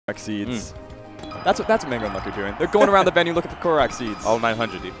seeds. That's what Mango and Luck are doing. They're going around the venue looking for Korok seeds. All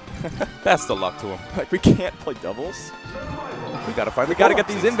 900, dude. Best of luck to them. Like, we can't play doubles. We gotta find. We gotta get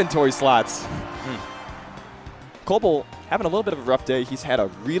these inventory slots. Colbol having a little bit of a rough day. He's had a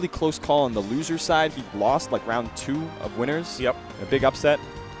really close call on the loser side. He lost like round 2 of winners. Yep. A big upset.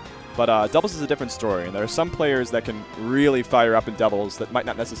 But doubles is a different story. And there are some players that can really fire up in doubles that might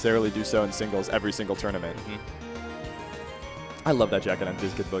not necessarily do so in singles every single tournament. I love that jacket on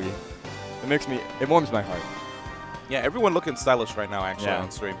DizzKidBoogie. It warms my heart. Yeah, everyone looking stylish right now, actually,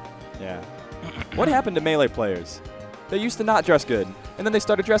 on stream. Yeah. What happened to Melee players? They used to not dress good, and then they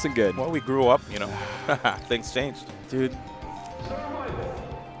started dressing good. Well, we grew up, you know. Things changed. Dude.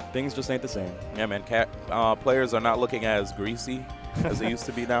 Things just ain't the same. Yeah, man. Players are not looking as greasy as they used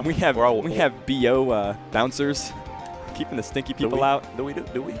to be now. we have BO bouncers keeping the stinky people out. Do we?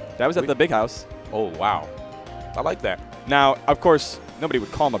 That was at the big house. Oh, wow. I like that. Now, of course, nobody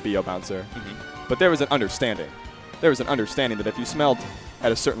would call him a BO bouncer, but there was an understanding. There was an understanding that if you smelled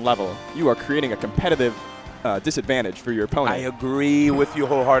at a certain level, you are creating a competitive disadvantage for your opponent. I agree with you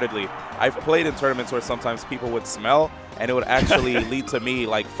wholeheartedly. I've played in tournaments where sometimes people would smell, and it would actually lead to me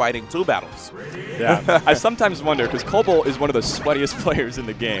like fighting 2 battles. Yeah, I sometimes wonder, because Colbol is one of the sweatiest players in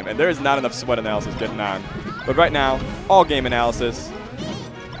the game, and there is not enough sweat analysis getting on. But right now, all game analysis,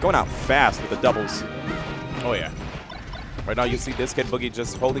 going out fast with the doubles. Oh, yeah. Right now you see DizzKidBoogie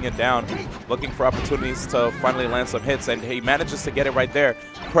just holding it down, looking for opportunities to finally land some hits, and he manages to get it right there.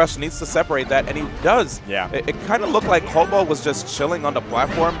 Crush needs to separate that, and he does. Yeah. It kind of looked like Colbol was just chilling on the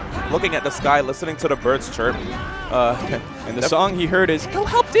platform, looking at the sky, listening to the birds chirp. And the song he heard is, "Go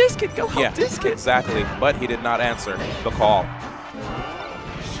help DizzKid, go help DizzKid." Exactly, but he did not answer the call.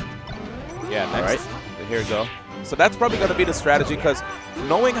 Yeah, next. Here we go. So that's probably going to be the strategy, because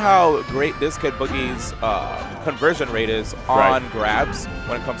knowing how great DizzKidBoogie's conversion rate is on grabs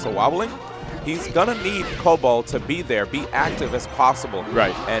when it comes to wobbling, he's going to need Colbol to be there, be active as possible,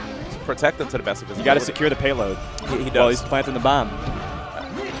 and protect him to the best of his ability. You got to secure the payload. He does. While he's planting the bomb.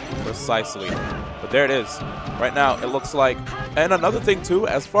 Precisely. But there it is. Right now, it looks like. And another thing, too,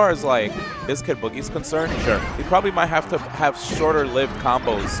 as far as like DizzKidBoogie's concerned, he probably might have to have shorter-lived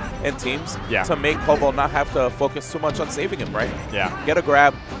combos in teams to make Colbol not have to focus too much on saving him, right? Yeah. Get a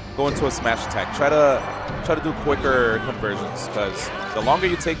grab, go into a smash attack. Try to do quicker conversions, because the longer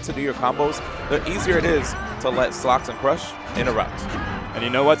you take to do your combos, the easier it is to let Slox and Crush interrupt. And you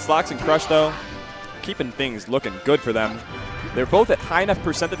know what? Slox and Crush, though, keeping things looking good for them. They're both at high enough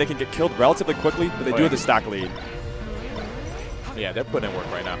percent that they can get killed relatively quickly, but they do have the stock lead. Yeah, they're putting in work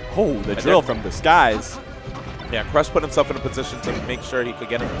right now. Oh, the drill from the skies. Yeah, Crush put himself in a position to make sure he could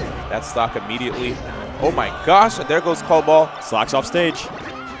get that stock immediately. Oh my gosh, and there goes Colbol. Slox off stage.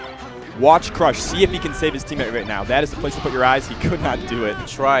 Watch Crush. See if he can save his teammate right now. That is the place to put your eyes. He could not do it. He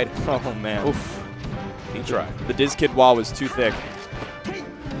tried. Oh, man. Oof. He tried. The DizzKid wall was too thick.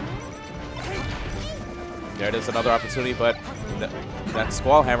 There it is, another opportunity, but that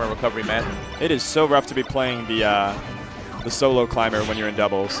Squall Hammer recovery, man. It is so rough to be playing the solo climber when you're in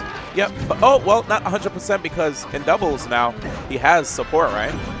doubles. Yep. Oh, well, not 100%, because in doubles now, he has support,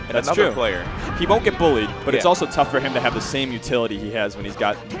 right? And That's another true. player. He won't get bullied, but it's also tough for him to have the same utility he has when he's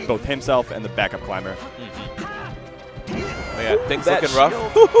got both himself and the backup climber. Oh, yeah, things looking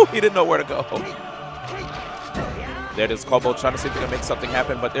rough. He didn't know where to go. There it is, Colbol trying to see if he can make something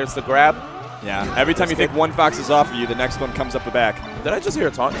happen, but there's the grab. Yeah, every time you think one fox is off of you, the next one comes up the back. Did I just hear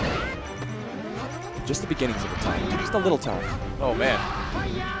a taunt? Just the beginnings of a taunt. Just a little taunt. Oh, man.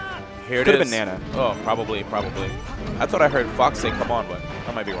 Here it is. Could have been Nana. Oh, probably. I thought I heard Fox say, come on, but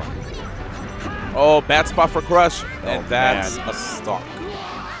I might be wrong. Oh, bad spot for Crush. And that's a stock.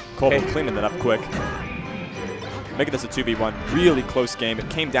 Colbol cleaning that up quick. Making this a 2v1. Really close game. It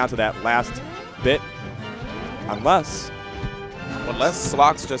came down to that last bit. Unless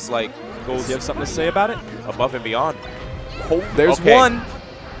Slox just like goes. Do you have something to say about it? Above and beyond. Oh, there's one.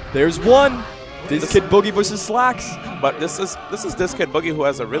 There's one. DizzKidBoogie versus Slox. But this is DizzKidBoogie, who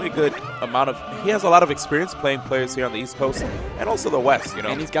has a really good amount of. He has a lot of experience playing players here on the East Coast and also the West. You know,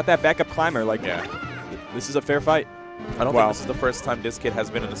 and he's got that backup climber. Like, this is a fair fight. I don't think this is the first time DizzKid has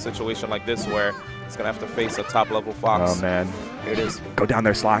been in a situation like this where he's gonna have to face a top-level Fox. Oh man, here it is. Go down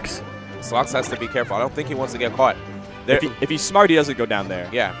there, Slox. Slox has to be careful. I don't think he wants to get caught. If he's smart, he doesn't go down there.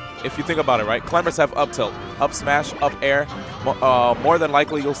 Yeah, if you think about it, right? Climbers have up tilt, up smash, up air. More than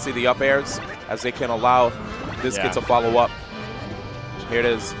likely, you'll see the up airs as they can allow DizzKid to follow up. Here it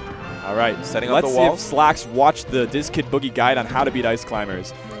is. All right, setting up the walls. Let's see if Slox watched the DizzKidBoogie guide on how to beat ice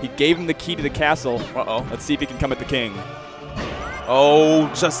climbers. He gave him the key to the castle. Uh-oh. Let's see if he can come at the king.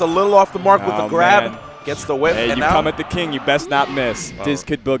 Oh, just a little off the mark with the grab. Man. gets the whiff. Hey, and you now come at the king, you best not miss.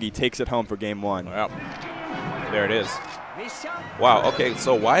 DizzKidBoogie takes it home for game 1. Yep. There it is. Wow. Okay.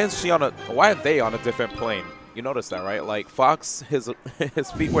 So why are they on a different plane? You notice that, right? Like Fox, his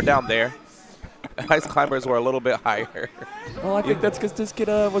feet were down there. Ice Climbers were a little bit higher. Well, I think that's because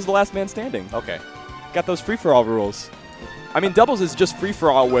DizzKid was the last man standing. Okay. Got those free-for-all rules. I mean, doubles is just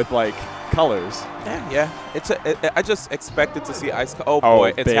free-for-all with, like, colors. Yeah. I just expected to see Ice. Oh, boy,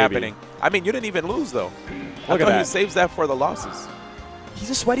 it's baby. happening. I mean, you didn't even lose, though. Look at that. He saves that for the losses. He's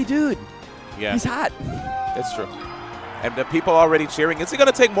a sweaty dude. Yeah. He's hot. It's true. And the people already cheering. Is he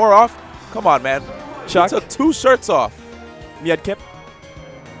going to take more off? Come on, man. Chuck. He took 2 shirts off. Miad Kip.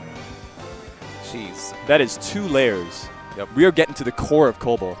 Jeez. That is 2 layers. Yep. We are getting to the core of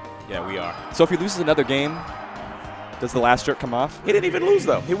Colbol. Yeah, we are. So if he loses another game, does the last shirt come off? He didn't even lose,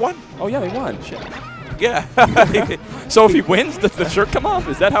 though. He won. Oh, yeah, they won. Shit. Yeah. So if he wins, does the shirt come off?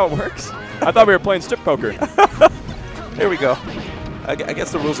 Is that how it works? I thought we were playing strip poker. Here we go. I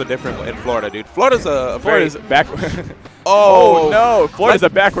guess the rules are different in Florida, dude. Florida's backward. Oh, no. Florida's a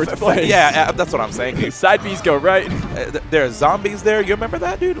backwards place. Yeah, that's what I'm saying, dude. Side B's go right. There are zombies there. You remember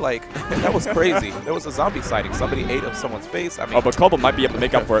that, dude? Like, that was crazy. There was a zombie sighting. Somebody ate up someone's face. I mean, but Colbol might be able to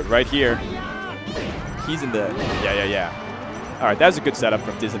make up for it right here. He's in the... Yeah. All right, that was a good setup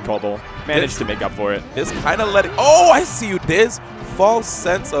from Dizz and Colbol. Managed to make up for it. Diz kind of let it... Oh, I see you, Diz. False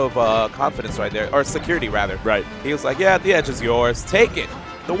sense of confidence right there. Or security, rather. Right. He was like, yeah, the edge is yours. Take it.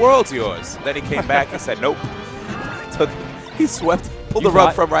 The world's yours. Then he came back and said, nope. He pulled the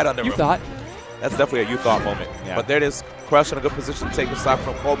rug from right under him. You thought? That's definitely a you thought moment. Yeah. But there it is. Crush in a good position to take the stock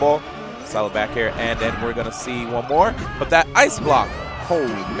from Colbol. Solid back here. And then we're going to see one more. But that ice block. Oh,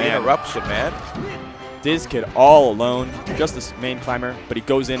 man. Interruption, man. DizzKid all alone. Just this main climber, but he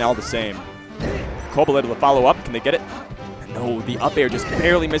goes in all the same. Colbol able to follow up. Can they get it? No, the up air just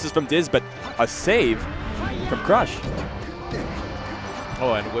barely misses from Dizz, but a save from Crush.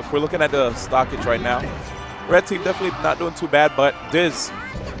 Oh, and if we're looking at the stockage right now, red team definitely not doing too bad, but Dizz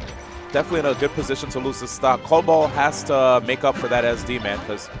definitely in a good position to lose his stock. Colbol has to make up for that SD, man,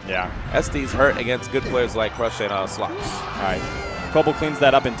 because SD's hurt against good players like Crush and Slox. All right. Colbol cleans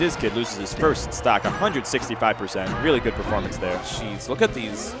that up, and DizzKid loses his first stock, 165%. Really good performance there. Jeez, look at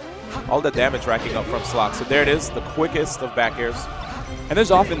these. All the damage racking up from Slox. So there it is, the quickest of back airs. And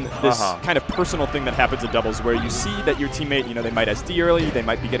there's often this kind of personal thing that happens in doubles where you see that your teammate, they might SD early, they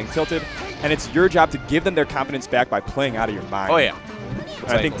might be getting tilted, and it's your job to give them their confidence back by playing out of your mind. Oh, yeah.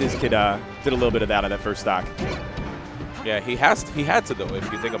 I think DizzKid did a little bit of that on that first stock. Yeah, he had to, though,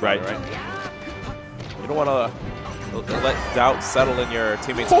 if you think about it, right? You don't want to let doubt settle in your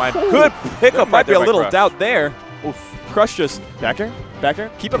teammate's mind. Good pickup. Might be a little doubt there. Oof. Crush just back air.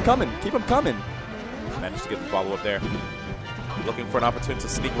 Keep him coming. Managed to get the follow-up there. Looking for an opportunity to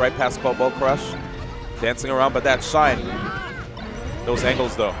sneak right past Colbol. Crush. Dancing around, but that shine. Those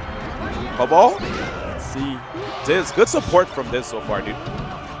angles, though. Colbol. Let's see. Dizz. Good support from Dizz so far, dude.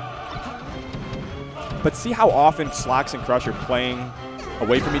 But see how often Slox and Crush are playing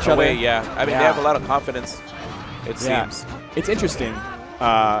away from each other? Yeah. I mean, they have a lot of confidence, it seems. It's interesting.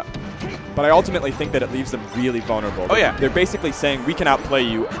 But I ultimately think that it leaves them really vulnerable. Oh, yeah. They're basically saying, we can outplay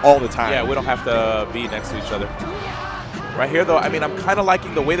you all the time. Yeah, we don't have to be next to each other. Right here, though, I mean, I'm kind of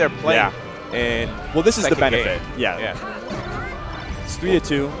liking the way they're playing. Yeah. Well, this is the benefit. Game. Yeah. It's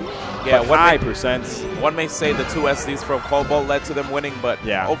 3-2. Yeah, high percent. One may say the 2 SDs from Colbol led to them winning, but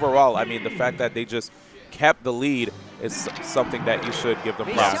overall, I mean, the fact that they just kept the lead is something that you should give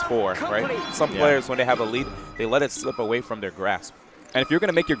them props for, right? Some players, when they have a lead, they let it slip away from their grasp. And if you're going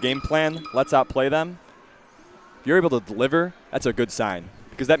to make your game plan, let's outplay them, if you're able to deliver, that's a good sign.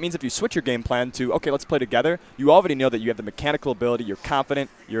 Because that means if you switch your game plan to, okay, let's play together, you already know that you have the mechanical ability, you're confident,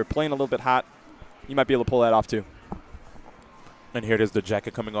 you're playing a little bit hot, you might be able to pull that off too. And here it is, the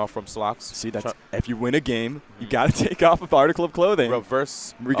jacket coming off from Slox. See, that's if you win a game, you got to take off an article of clothing.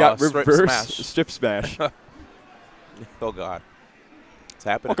 We got reverse strip smash. Oh, God. It's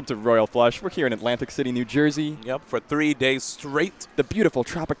happening. Welcome to Royal Flush. We're here in Atlantic City, New Jersey. Yep, for 3 days straight. The beautiful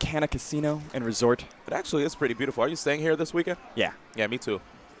Tropicana Casino and Resort. It actually is pretty beautiful. Are you staying here this weekend? Yeah. Yeah, me too.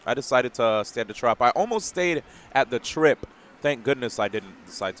 I decided to stay at the Trop. I almost stayed at the Trip. Thank goodness I didn't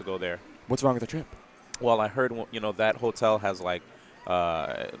decide to go there. What's wrong with the Trip? Well, I heard, that hotel has, like,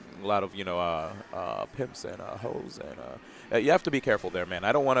 a lot of, pimps and hoes. And you have to be careful there, man.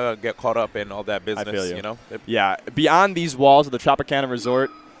 I don't want to get caught up in all that business, I feel you. know? Yeah. Beyond these walls of the Tropicana Resort,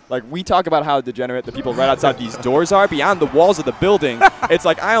 like, we talk about how degenerate the people right outside these doors are. Beyond the walls of the building, it's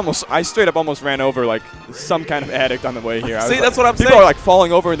like I straight up almost ran over, like, some kind of addict on the way here. See, that's what I'm saying. People are, like,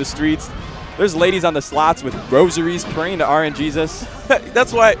 falling over in the streets. There's ladies on the slots with rosaries praying to RNGesus.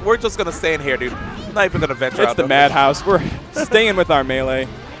 That's why we're just going to stay in here, dude. Not even going to venture It's out. the Madhouse. We're staying with our melee.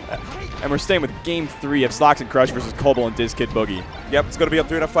 And we're staying with Game 3 of Slox and Crush versus Colbol and DizzKidBoogie. Yep, it's going to be a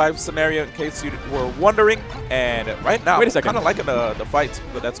 3-5 scenario in case you were wondering. And right now, wait a second. I'm kind of liking the fight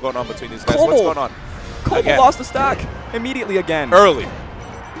that's going on between these guys. Colbol. What's going on? Colbol lost the stock immediately again. Early.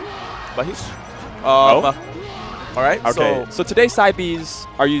 But he's... All right. Okay. So today's side Bs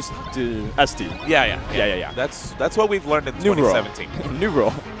are used to ST. Yeah. That's what we've learned in 2017. New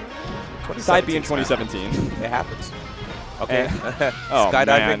rule. Side B in 2017. It happens. Okay. Oh, skydiving.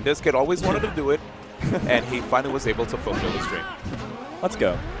 man. This kid always wanted to do it, and he finally was able to fulfill his dream. Let's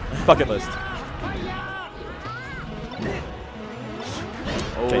go. Bucket list.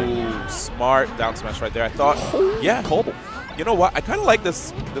 Oh, smart down smash right there. I thought, yeah, Colbol. You know what? I kind of like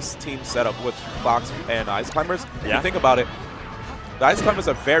this team setup with Fox and Ice Climbers. If you think about it, the Ice Climbers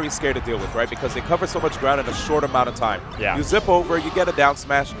are very scared to deal with, right? Because they cover so much ground in a short amount of time. Yeah. You zip over, you get a down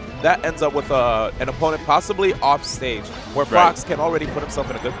smash. That ends up with an opponent possibly off stage, where Fox can already put himself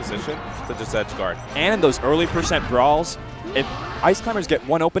in a good position to just edge guard. And in those early percent brawls, if Ice Climbers get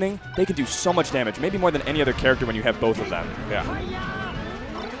one opening, they can do so much damage, maybe more than any other character when you have both of them. Yeah.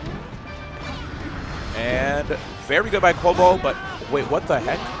 And very good by Colbol, but wait, what the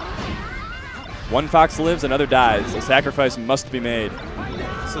heck? One Fox lives, another dies. A sacrifice must be made.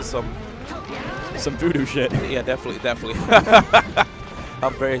 This is some voodoo shit. Yeah, definitely.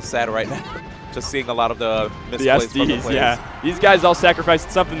 I'm very sad right now. Just seeing a lot of the misplays from the players. Yeah. These guys all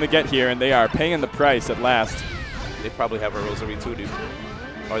sacrificed something to get here, and they are paying the price at last. They probably have a rosary too, dude.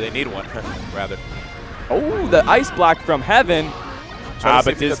 Or they need one, rather. Oh, the ice block from heaven.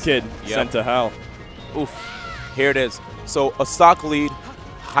 But this kid sent to hell. Oof. Here it is. So a stock lead.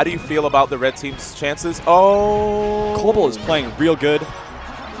 How do you feel about the red team's chances? Oh. Colbol is playing real good.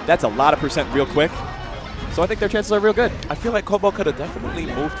 That's a lot of percent real quick. So I think their chances are real good. I feel like Colbol could have definitely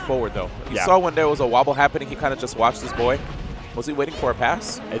moved forward, though. You saw when there was a wobble happening, he kind of just watched his boy. Was he waiting for a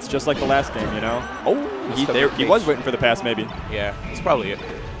pass? It's just like the last game, you know? Oh, he was waiting for the pass, maybe. Yeah, that's probably it.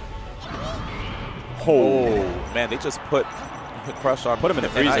 Oh, man, they just put Crush on. Put him in the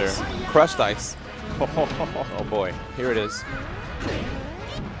freezer. Ice. Crushed ice. Oh, boy. Here it is.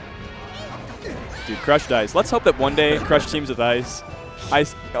 Dude, crushed ice. Let's hope that one day Crush teams with ice.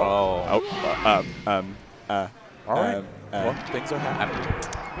 Ice. All right. Well, things are happening.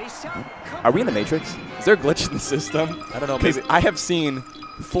 Are we in the Matrix? Is there a glitch in the system? I don't know. Because I have seen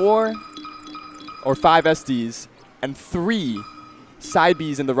 4 or 5 SDs and 3 side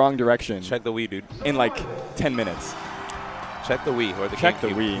Bs in the wrong direction. Check the Wii, dude. In like 10 minutes. Check the Wii or the Check the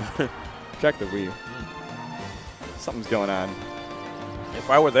GameCube. Wii. Check the Wii. Something's going on. If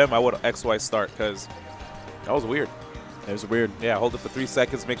I were them, I would XY start because that was weird. It was weird. Yeah, hold it for 3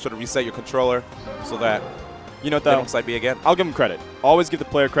 seconds. Make sure to reset your controller so that you know what, they don't side B again. I'll give him credit. Always give the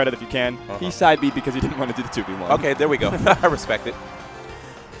player credit if you can. He side B because he didn't want to do the 2v1. Okay, there we go. I respect it.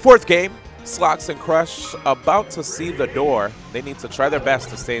 4th game, Slox and Crush about to see the door. They need to try their best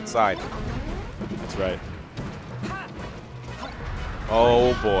to stay inside. That's right.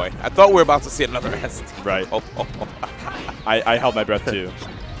 Oh, boy. I thought we were about to see another SD. Right. I held my breath, too.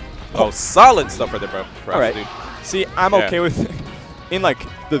 Solid stuff for the breath. All right. Dude. See, I'm okay with in like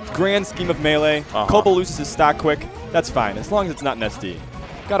the grand scheme of melee. Colbol loses his stock quick. That's fine, as long as it's not an SD.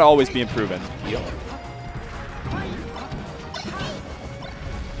 Gotta always be improving. Yep.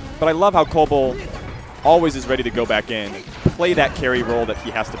 But I love how Colbol always is ready to go back in, play that carry role that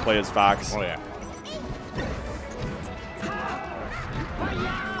he has to play as Fox. Oh, yeah.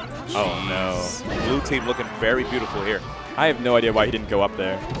 Oh, no. Blue team looking very beautiful here. I have no idea why he didn't go up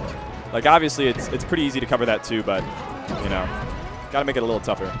there. Like, obviously, it's pretty easy to cover that, too, but, you know, got to make it a little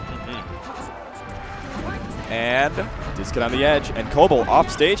tougher. And DizzKid on the edge, and Colbol off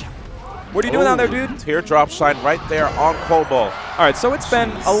stage. What are you doing down there, dude? Teardrop shine right there on Colbol. All right, so it's been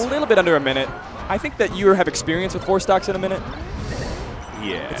a little bit under a minute. I think that you have experience with 4 stocks in a minute.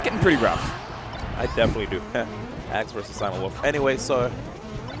 Yeah. It's getting pretty rough. I definitely do. Axe versus Silent Wolf. Anyway, so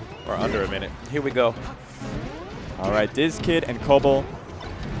we're under a minute. Here we go. All right, DizzKid and Colbol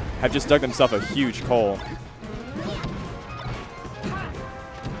have just dug themselves a huge hole.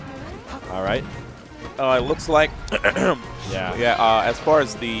 All right. It looks like, yeah. as far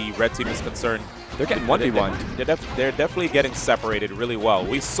as the red team is concerned, they're getting 1v1. They're definitely getting separated really well.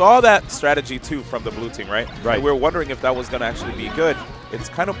 We saw that strategy, too, from the blue team, right? Right. And we were wondering if that was going to actually be good. It's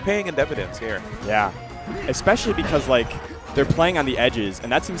kind of paying in dividends here. Yeah, especially because, like, they're playing on the edges,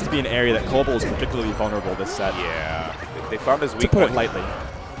 and that seems to be an area that Colbol is particularly vulnerable this set. Yeah. They found his weak point. To put it lightly.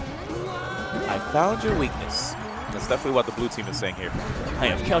 I found your weakness. That's definitely what the blue team is saying here. I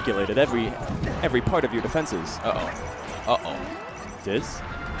have calculated every part of your defenses. Uh-oh. Diz?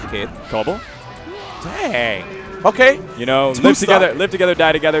 Kid. Colbol? Dang. Okay. You know, live together,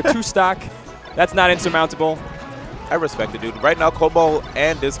 die together. 2 stock. That's not insurmountable. I respect it, dude. Right now, Colbol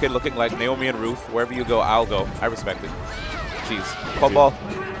and DizzKid looking like Naomi and Ruth. Wherever you go, I'll go. I respect it. Jeez. Colbol.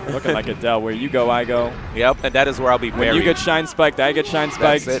 Looking like Adele. Where you go, I go. Yep, and that is where I'll be buried. When you get shine spiked, I get shine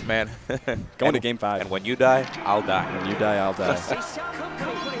spiked. That's it, man. Going to game 5. And when you die, I'll die. When you die, I'll die.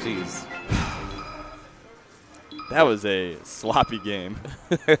 Jeez. That was a sloppy game.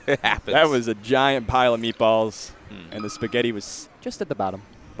 It happens. That was a giant pile of meatballs, and the spaghetti was just at the bottom.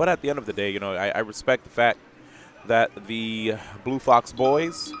 But at the end of the day, you know, I respect the fact that the Blue Fox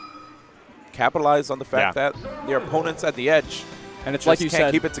boys capitalized on the fact that their opponents at the edge and it's just like you can't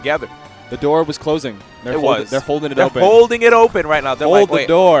said, keep it together. The door was closing. They're holding it open. They're holding it open right now. They're Hold like, the wait,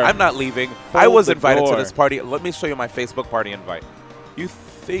 door. I'm not leaving. Hold I was the invited door. to this party. Let me show you my Facebook party invite. You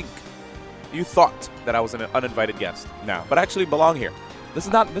thought that I was an uninvited guest. No. But I actually belong here. This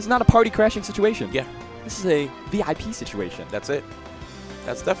is not a party crashing situation. Yeah. This is a VIP situation. That's it.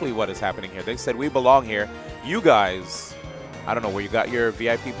 That's definitely what is happening here. They said we belong here. You guys, I don't know where you got your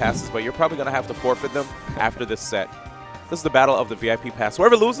VIP passes, but you're probably going to have to forfeit them after this set. This is the battle of the VIP pass.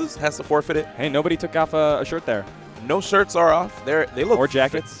 Whoever loses has to forfeit it. Hey, nobody took off a shirt there. No shirts are off. They look or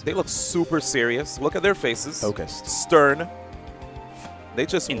jackets. They look super serious. Look at their faces. Focused. Stern. They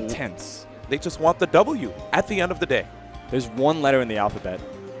just intense. They just want the W at the end of the day. There's one letter in the alphabet.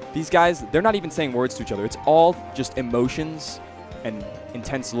 These guys, they're not even saying words to each other. It's all just emotions and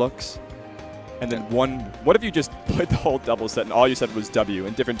intense looks. And then what if you just played the whole double set and all you said was W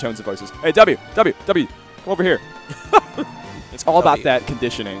in different tones of voices? Hey, W, W, W, come over here. It's all about that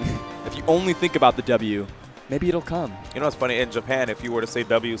conditioning. If you only think about the W, maybe it'll come. You know what's funny? In Japan, if you were to say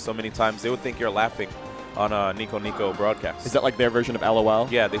W so many times, they would think you're laughing on a Nico Nico broadcast. Is that like their version of LOL?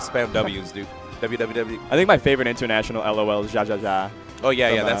 Yeah, they spam W's, dude. WWW. I think my favorite international LOL is ja ja ja. Oh,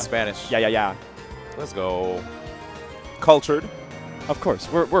 yeah, that's Spanish. Yeah, yeah, yeah. Let's go. Cultured. Of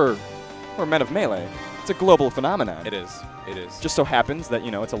course. We're men of Melee. It's a global phenomenon. It is. It is. Just so happens that,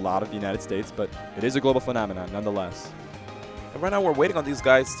 you know, it's a lot of the United States, but it is a global phenomenon nonetheless. And right now we're waiting on these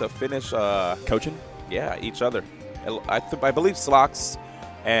guys to finish coaching? Yeah, each other. I believe Slox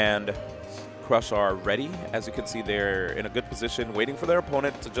and Crush are ready. As you can see, they're in a good position waiting for their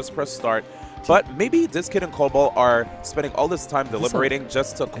opponent to just press start. But maybe DizzKid and Colbol are spending all this time deliberating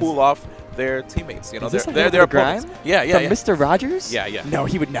just to cool off their teammates. You know, their opponents. Yeah. Mr. Rogers? Yeah. No,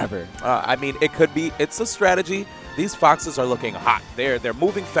 he would never. I mean, it could be. It's a strategy. These Foxes are looking hot. They're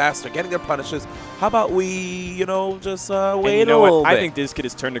moving fast. They're getting their punishes. How about we, you know, just wait a little bit? I think DizzKid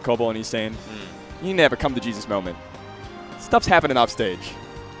has turned to Colbol and he's saying, you never come to Jesus moment. Stuff's happening off stage.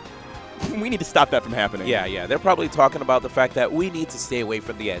 We need to stop that from happening. Yeah. They're probably talking about the fact that we need to stay away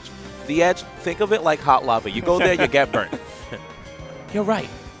from the edge. The edge, think of it like hot lava. You go there, you get burnt. You're right.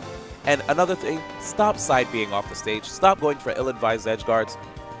 And another thing, stop side being off the stage. Stop going for ill-advised edge guards.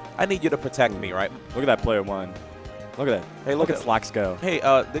 I need you to protect me, right? Look at that player one. Look at that. Hey, look at Slox go. Hey,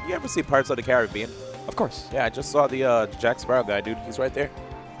 did you ever see Pirates of the Caribbean? Of course. Yeah, I just saw the Jack Sparrow guy, dude. He's right there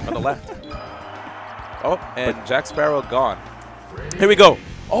on the left. Oh, and Jack Sparrow gone. Here we go.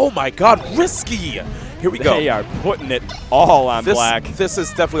 Oh, my God. Risky. Here we go. They are putting it all on black. This is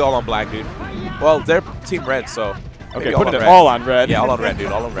definitely all on black, dude. Well, they're team red, so. Okay, putting it all on red. Yeah, all on red,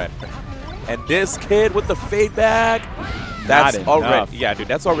 dude. All on red. And DizzKid with the fade back. That's already, yeah, dude.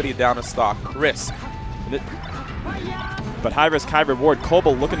 That's already down a stock. Risk. But high risk, high reward.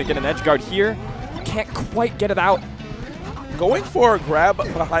 Colbol looking to get an edge guard here. He can't quite get it out. Going for a grab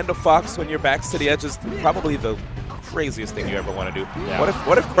behind a Fox when your back's to the edge is probably the craziest thing you ever want to do. Yeah.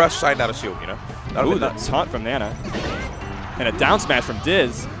 What if Crush shined out a shield, you know? Ooh, the taunt from Nana. And a down smash from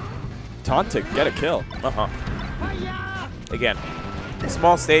Diz. Taunt to get a kill. Again,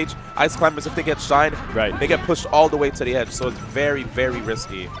 small stage. Ice Climbers, if they get shined, they get pushed all the way to the edge, so it's very, very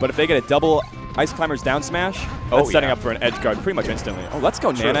risky. But if they get a double Ice Climbers down smash, that's setting up for an edge guard pretty much instantly. Oh, let's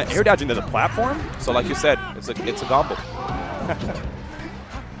go, Nana. Air dodging to the platform. So like you said, it's a gombo.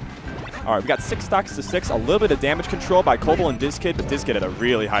 All right, we got 6 stocks to 6. A little bit of damage control by Colbol and DizzKid, but DizzKid at a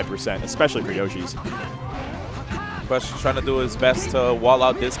really high %, especially for Yoshi's. Crush trying to do his best to wall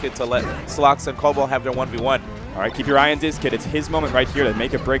out DizzKid to let Slox and Colbol have their 1v1. All right, keep your eye on DizzKid. It's his moment right here to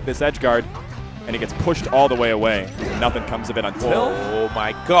make or break this edge guard, and he gets pushed all the way away. Nothing comes of it until. Oh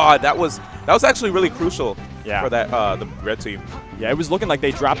my God, that was actually really crucial for that the red team. Yeah, it was looking like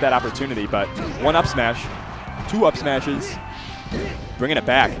they dropped that opportunity, but 1 up smash, 2 up smashes, bringing it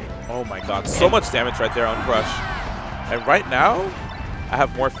back. Oh my God, so much damage right there on Crush. And right now, I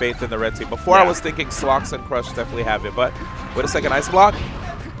have more faith in the red team. Before I was thinking Slox and Crush definitely have it, but wait a second, ice block.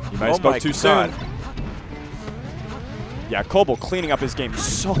 You might have spoke too soon. Yeah, Colbol cleaning up his game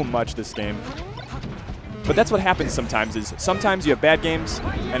so much this game. But that's what happens sometimes is sometimes you have bad games,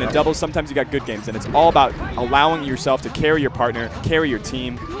 and in doubles sometimes you got good games. And it's all about allowing yourself to carry your partner, carry your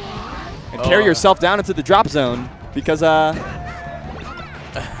team, and carry yourself down into the drop zone because why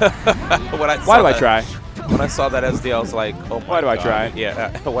do I try? When I saw that SD, I was like, oh my God. Why do I try?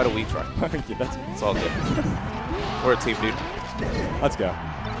 Yeah, why do we try? Yeah, it's all good. We're a team, dude. Let's go.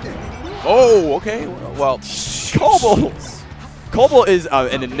 Oh, okay. Well, Colbol. Colbol is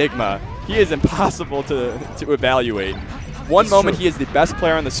an enigma. He is impossible to evaluate. One moment he is the best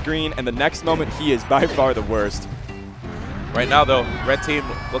player on the screen, and the next moment he is by far the worst. Right now, though, red team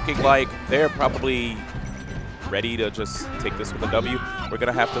looking like they're probably ready to just take this with a W. We're going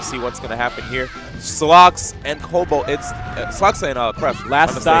to have to see what's going to happen here. Slox and Colbol. It's Slox and Crush.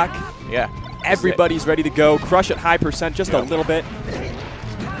 Last stock. Yeah. Everybody's ready to go. Crush at high percent just a little bit.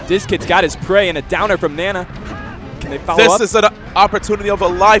 DizzKid's got his prey and a downer from Nana. Can they follow up? This is an opportunity of a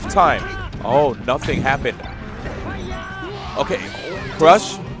lifetime. Oh, nothing happened. Okay,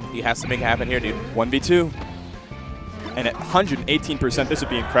 Crush. He has to make it happen here, dude. 1v2. And at 118%, this would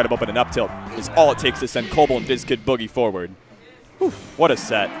be incredible, but an up tilt is all it takes to send Colbol and DizzKidBoogie forward. Whew, what a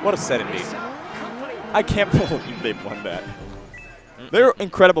set. What a set indeed. I can't believe they won that. They're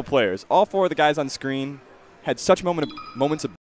incredible players. All four of the guys on screen had such moments of